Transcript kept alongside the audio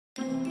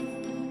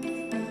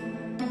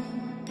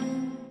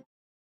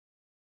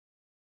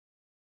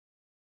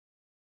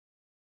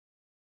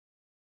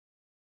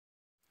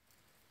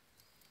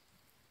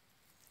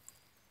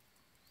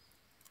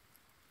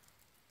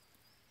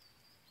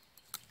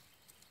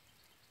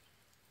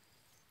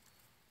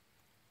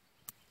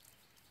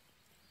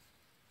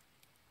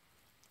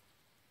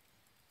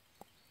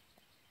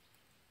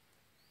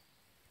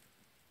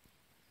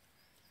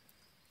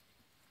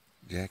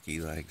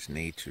Jackie likes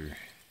nature.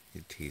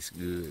 It tastes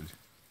good.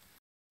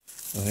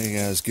 Well, hey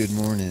guys, good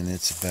morning.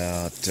 It's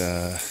about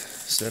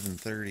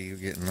 7:30. We're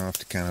getting off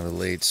to kind of a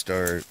late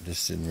start.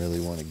 Just didn't really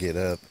want to get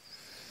up.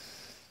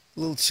 A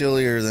little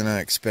chillier than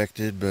I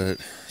expected, but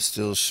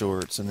still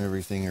shorts and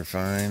everything are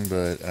fine.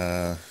 But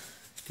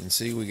you can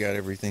see we got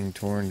everything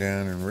torn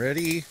down and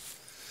ready.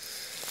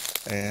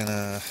 And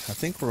I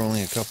think we're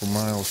only a couple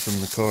miles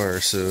from the car,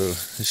 so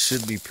this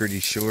should be pretty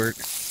short.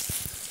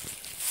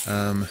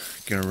 I'm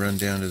gonna run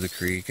down to the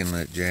creek and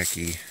let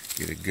Jackie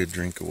get a good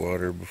drink of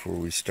water before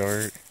we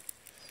start.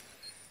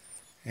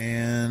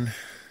 And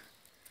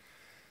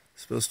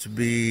it's supposed to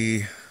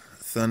be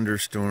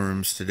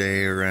thunderstorms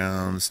today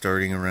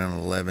starting around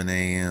 11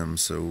 a.m.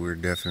 So we're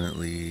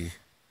definitely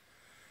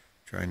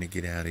trying to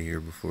get out of here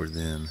before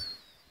then.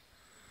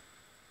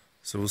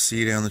 So we'll see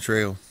you down the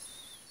trail.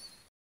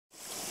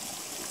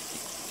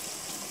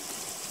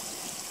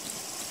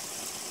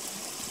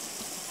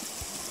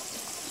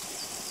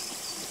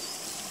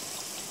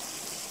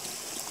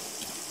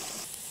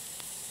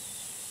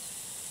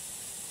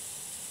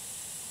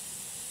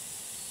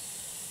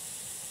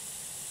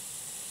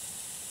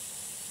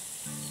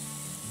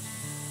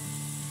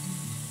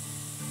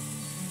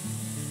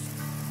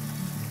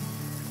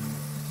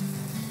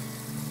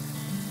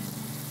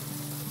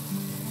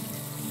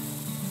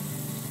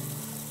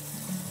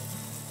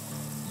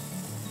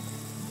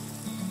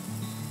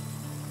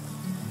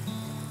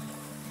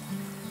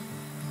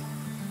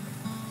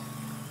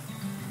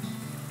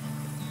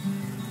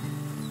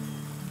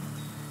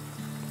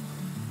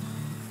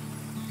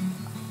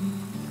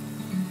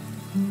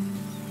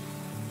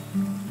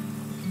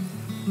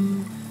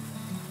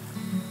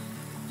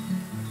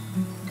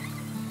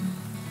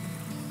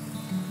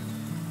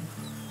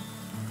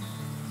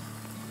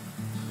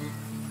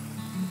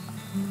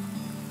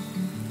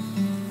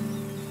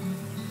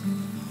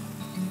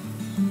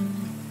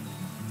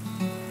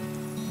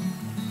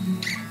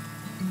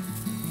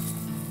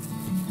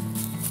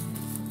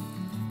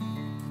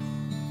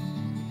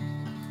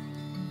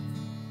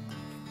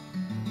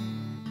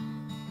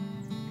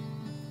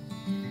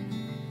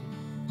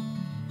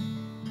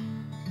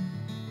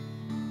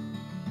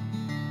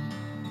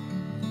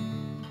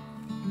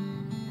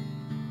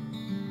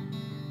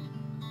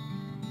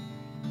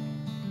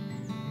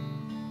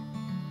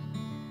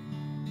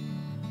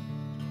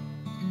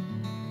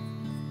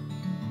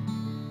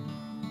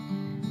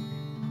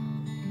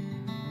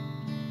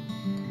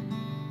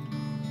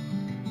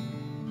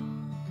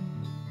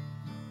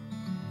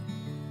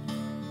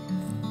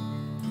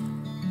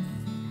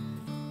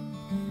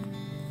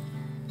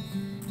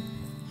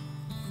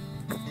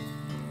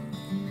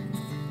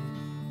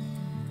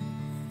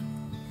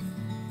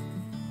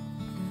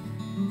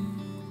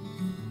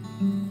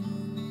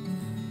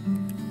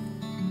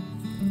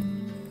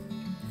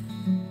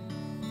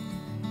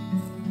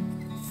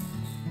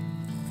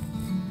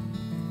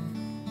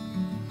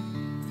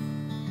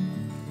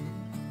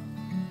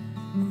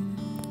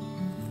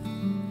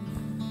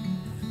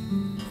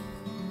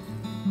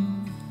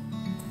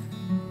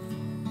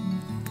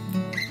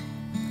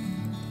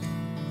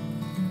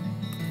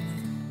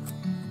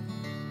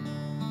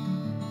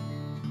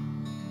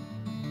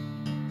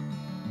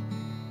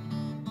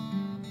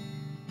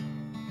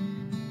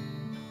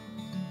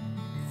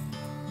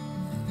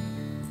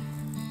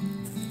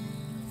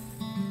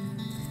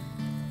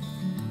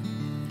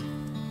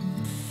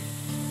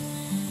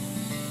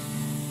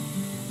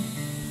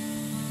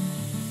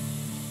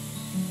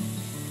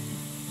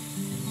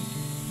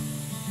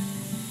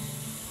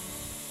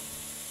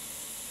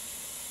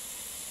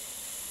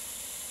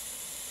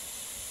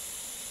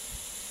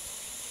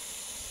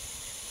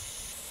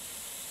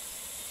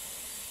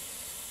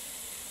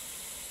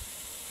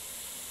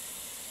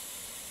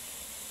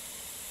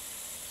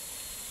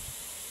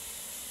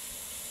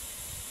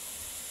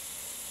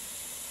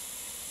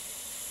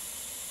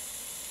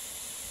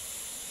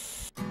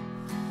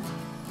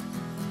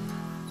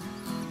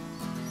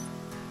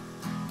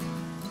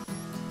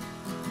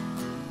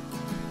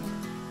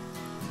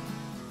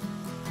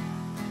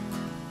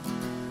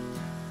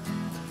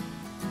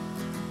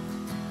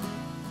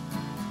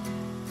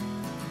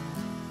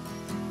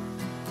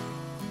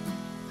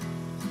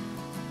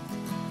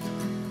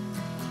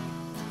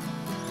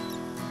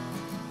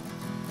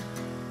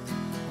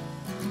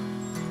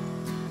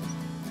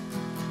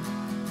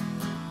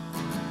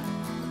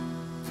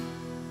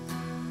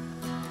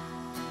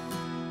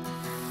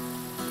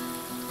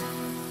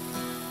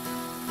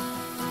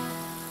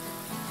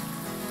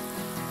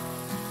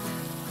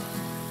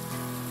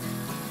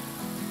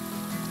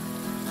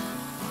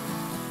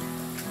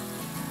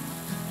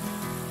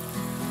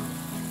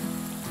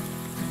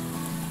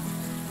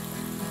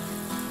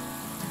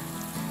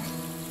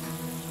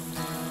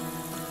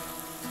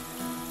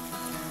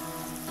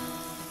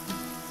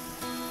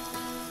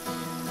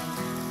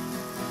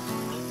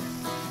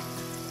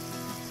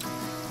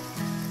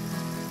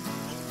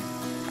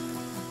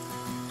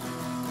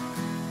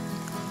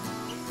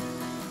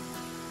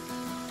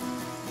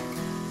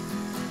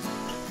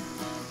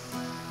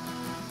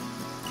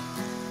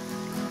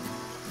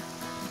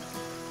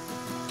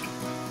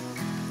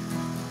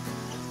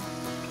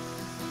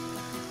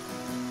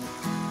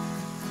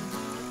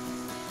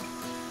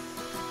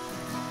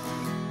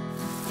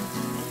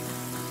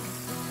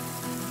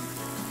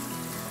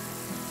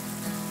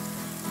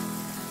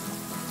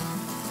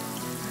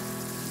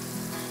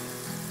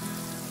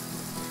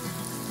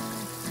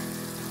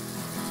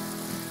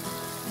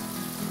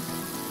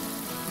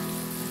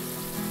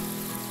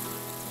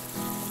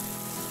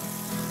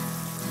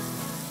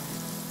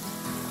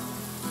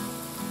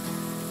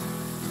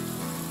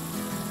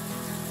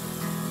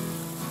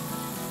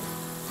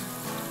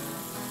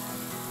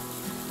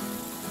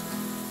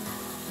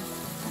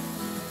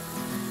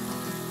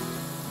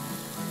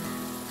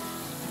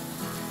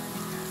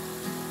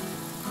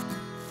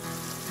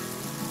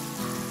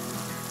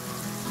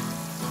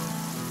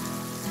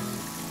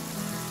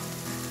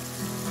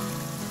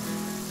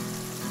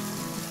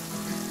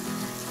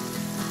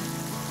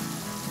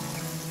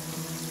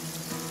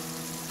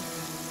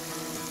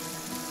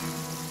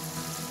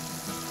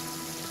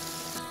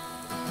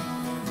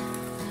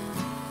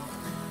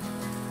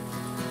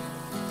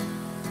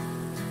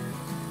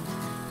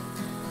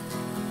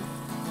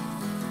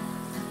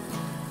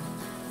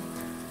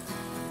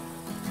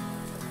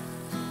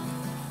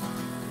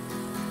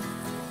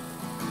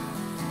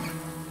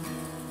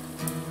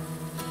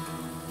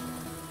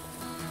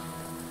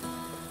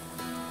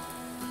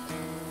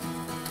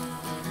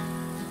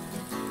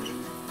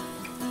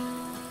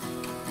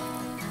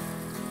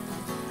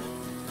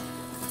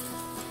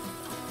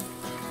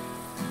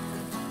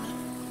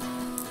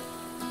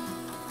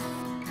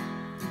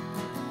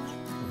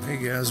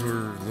 Hey guys,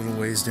 we're a little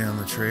ways down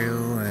the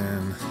trail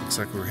and looks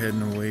like we're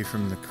heading away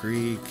from the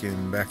creek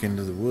and back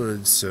into the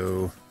woods,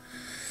 so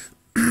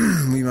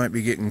we might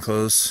be getting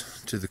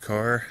close to the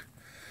car.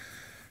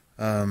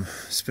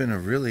 It's been a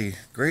really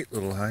great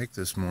little hike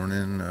this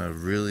morning.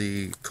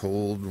 Really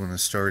cold when I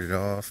started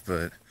off,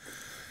 but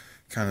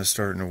kind of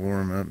starting to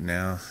warm up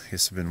now. I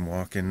guess I've been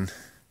walking,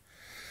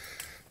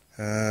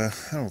 I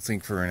don't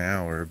think for an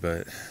hour,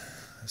 but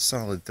a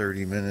solid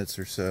 30 minutes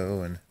or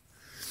so, and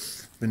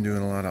been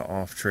doing a lot of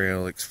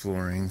off-trail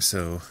exploring.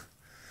 So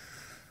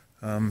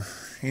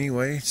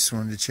anyway, just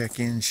wanted to check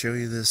in and show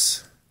you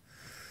this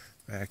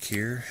back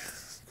here.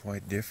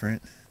 Quite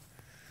different.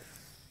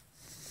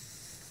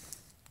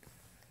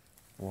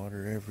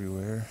 Water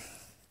everywhere.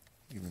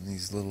 Even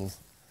these little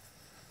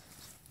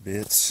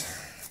bits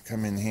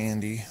come in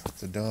handy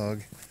with the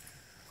dog.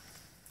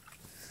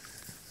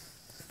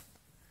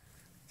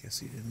 Guess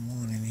he didn't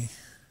want any.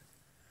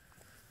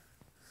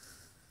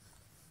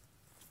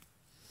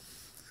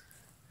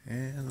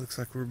 And it looks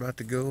like we're about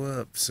to go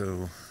up,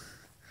 so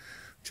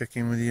check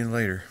in with you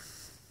later.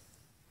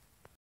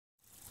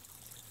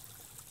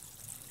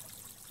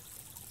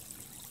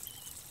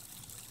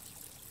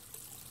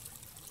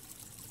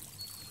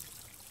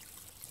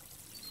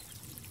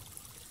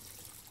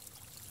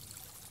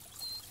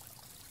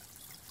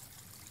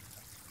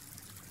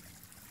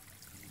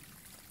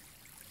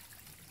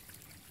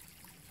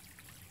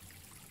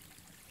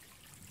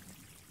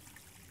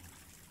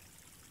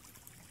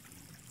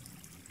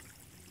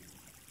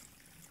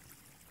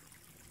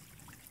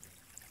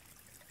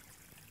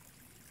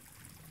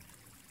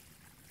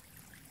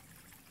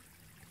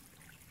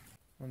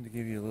 Wanted to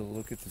give you a little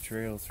look at the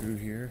trail through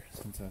here,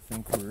 since I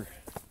think we're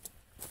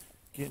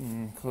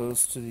getting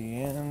close to the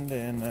end,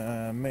 and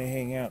I may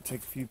hang out,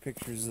 take a few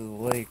pictures of the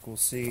lake. We'll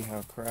see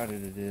how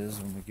crowded it is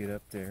when we get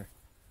up there.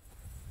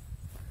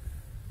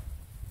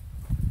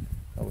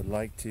 I would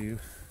like to,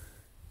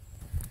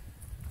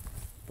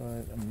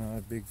 but I'm not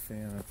a big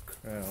fan of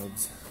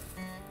crowds.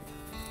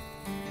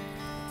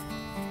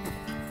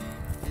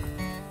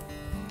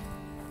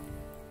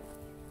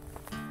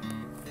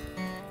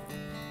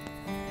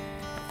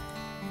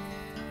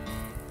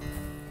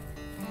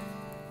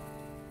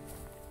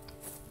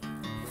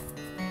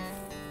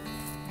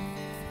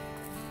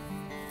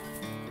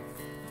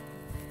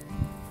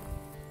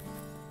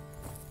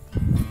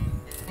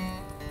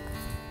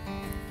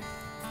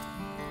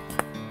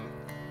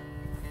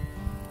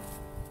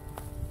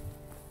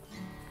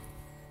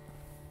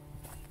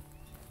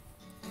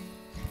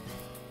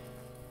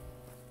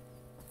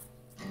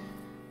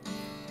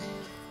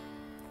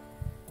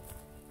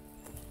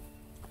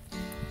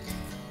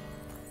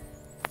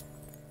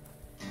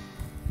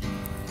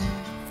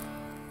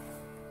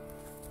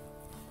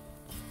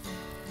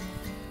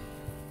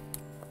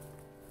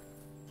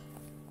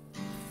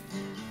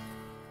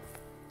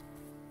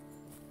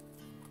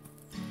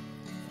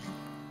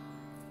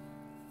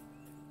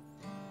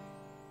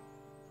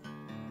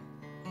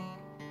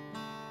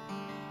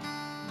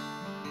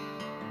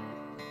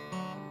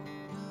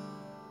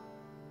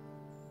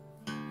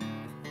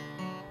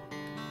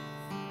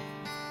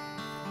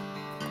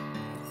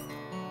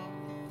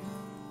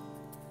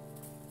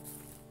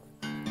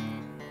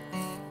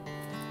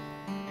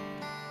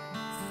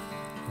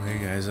 Hey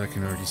guys, I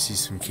can already see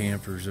some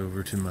campers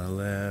over to my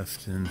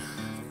left, and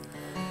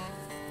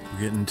we're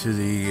getting to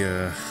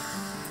the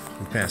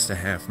we passed a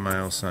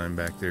half-mile sign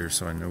back there,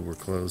 so I know we're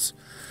close.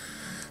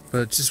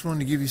 But just wanted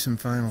to give you some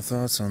final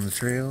thoughts on the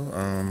trail.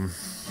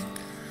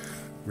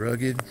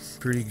 Rugged,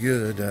 pretty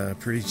good,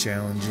 pretty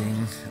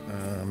challenging.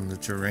 The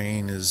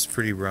terrain is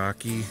pretty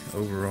rocky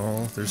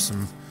overall. There's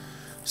some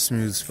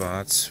smooth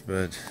spots,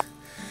 but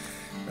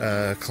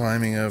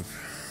climbing up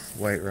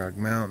White Rock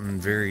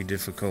Mountain, very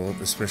difficult,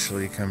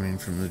 especially coming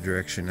from the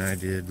direction I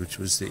did, which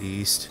was the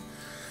east.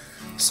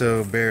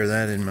 So bear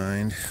that in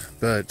mind,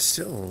 but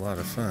still a lot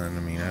of fun. I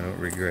mean, I don't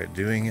regret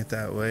doing it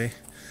that way.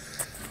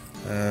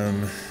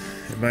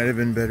 It might have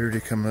been better to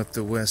come up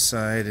the west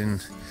side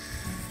and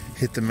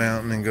hit the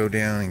mountain and go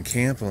down and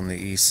camp on the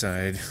east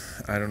side.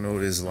 I don't know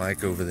what it's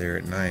like over there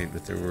at night,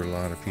 but there were a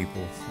lot of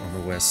people on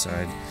the west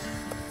side.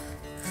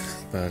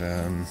 But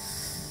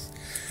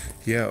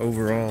yeah,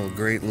 overall, a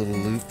great little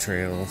loop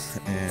trail,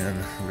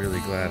 and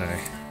really glad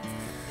I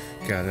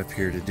got up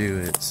here to do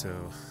it. So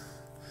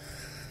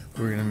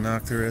we're gonna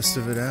knock the rest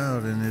of it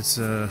out, and it's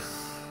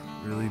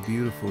really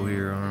beautiful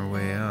here on our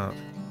way out.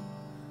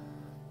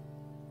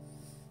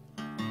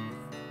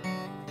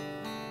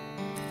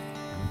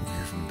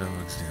 There's some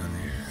dogs down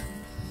there.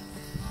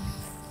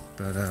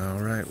 But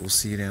alright, we'll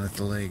see you down at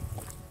the lake.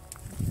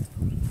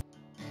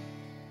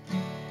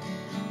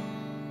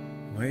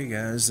 Hey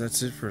guys,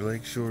 that's it for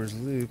Lakeshore's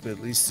Loop,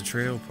 at least the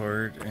trail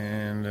part,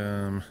 and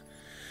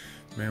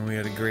man, we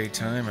had a great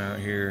time out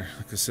here.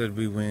 Like I said,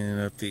 we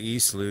went up the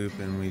east loop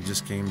and we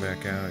just came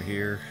back out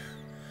here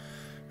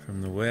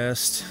from the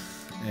west,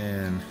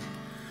 and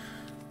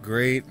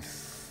great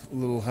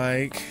little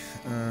hike.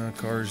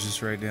 Car's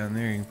just right down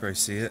there, you can probably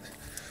see it,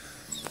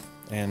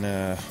 and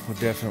would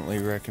definitely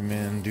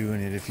recommend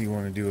doing it if you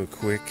want to do a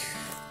quick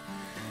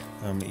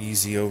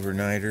Easy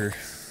overnighter.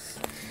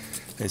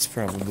 It's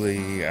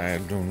probably, I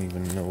don't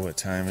even know what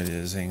time it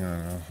is. Hang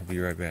on, I'll be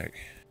right back.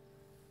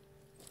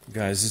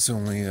 Guys, it's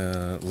only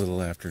a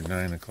little after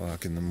 9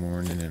 o'clock in the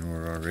morning and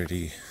we're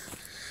already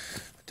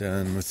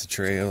done with the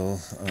trail.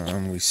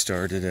 We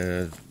started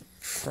at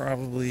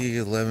probably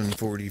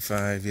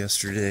 11:45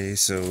 yesterday,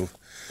 so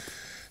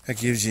that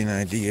gives you an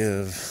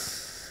idea of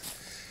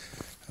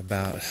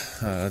about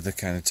the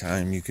kind of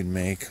time you can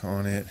make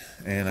on it.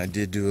 And I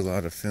did do a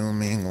lot of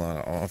filming, a lot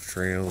of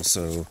off-trail,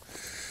 so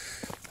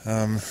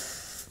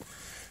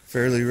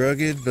fairly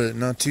rugged, but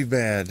not too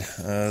bad.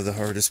 The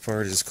hardest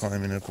part is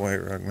climbing up White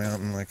Rock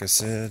Mountain, like I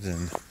said,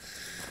 and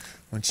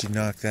once you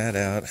knock that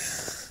out,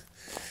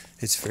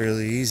 it's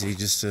fairly easy.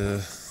 Just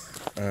a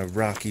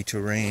rocky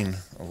terrain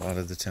a lot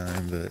of the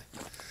time, but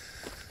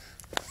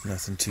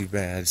nothing too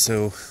bad.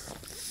 So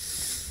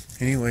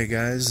anyway,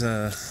 guys,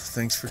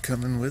 thanks for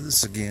coming with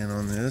us again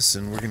on this,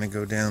 and we're going to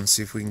go down and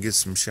see if we can get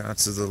some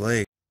shots of the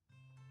lake.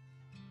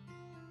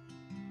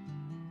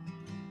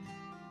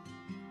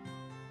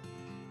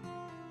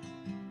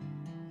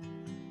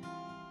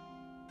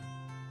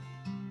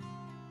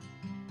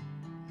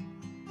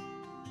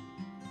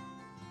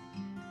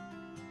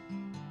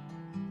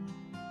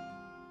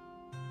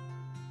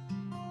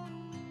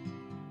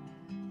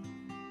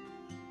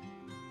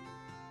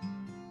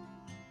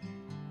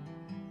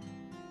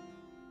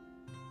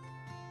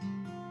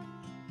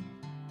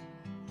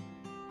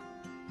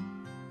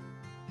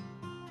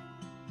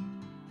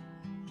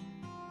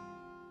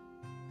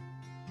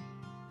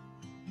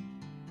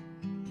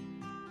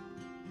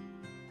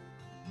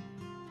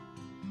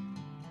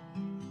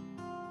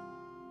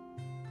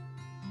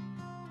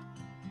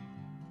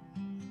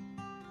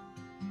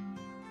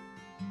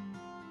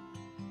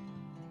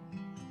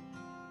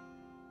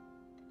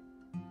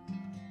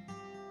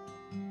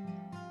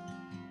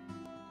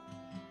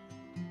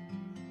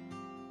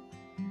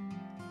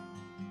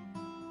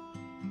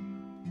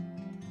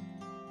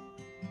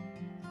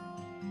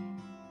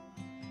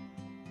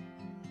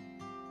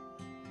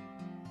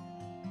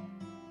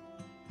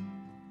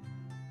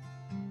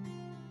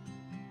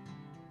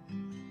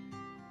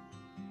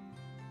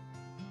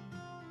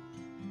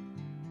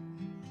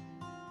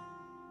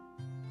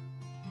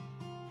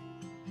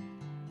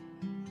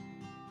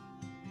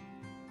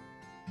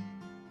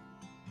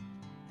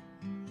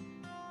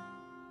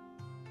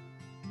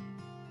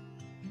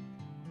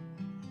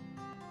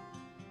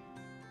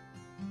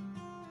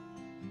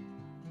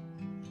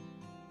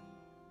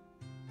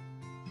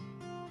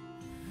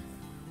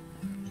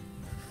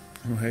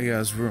 Well, hey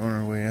guys, we're on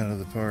our way out of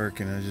the park,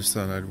 and I just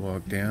thought I'd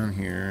walk down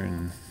here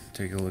and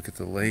take a look at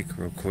the lake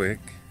real quick.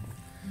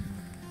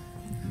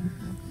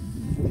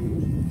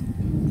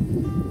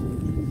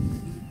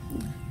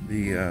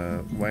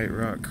 The White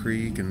Rock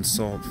Creek and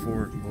Salt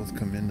Fork both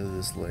come into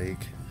this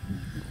lake,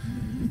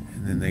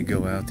 and then they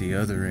go out the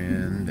other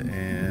end,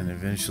 and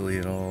eventually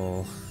it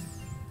all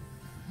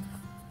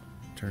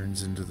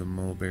turns into the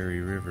Mulberry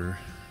River.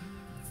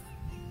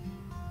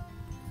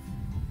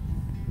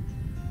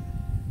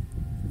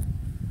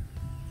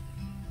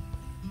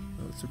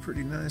 It's a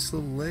pretty nice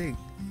little lake.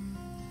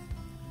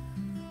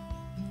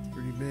 It's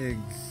pretty big.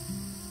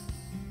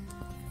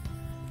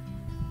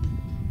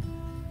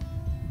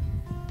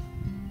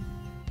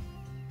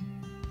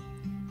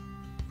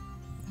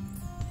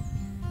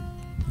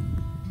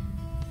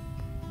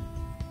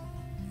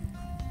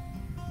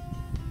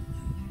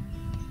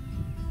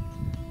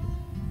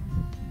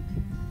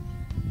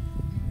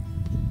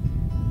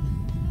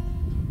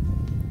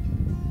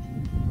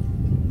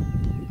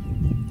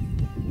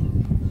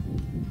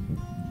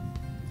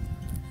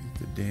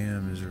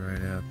 Dam is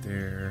right out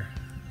there.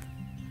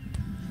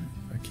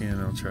 If I can,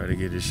 I'll try to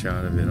get a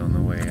shot of it on the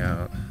way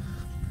out.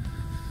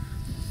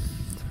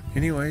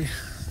 Anyway,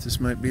 this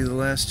might be the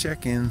last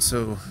check-in,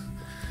 so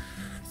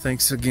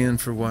thanks again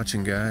for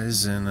watching,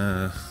 guys, and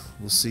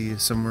we'll see you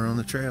somewhere on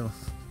the trail.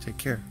 Take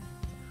care.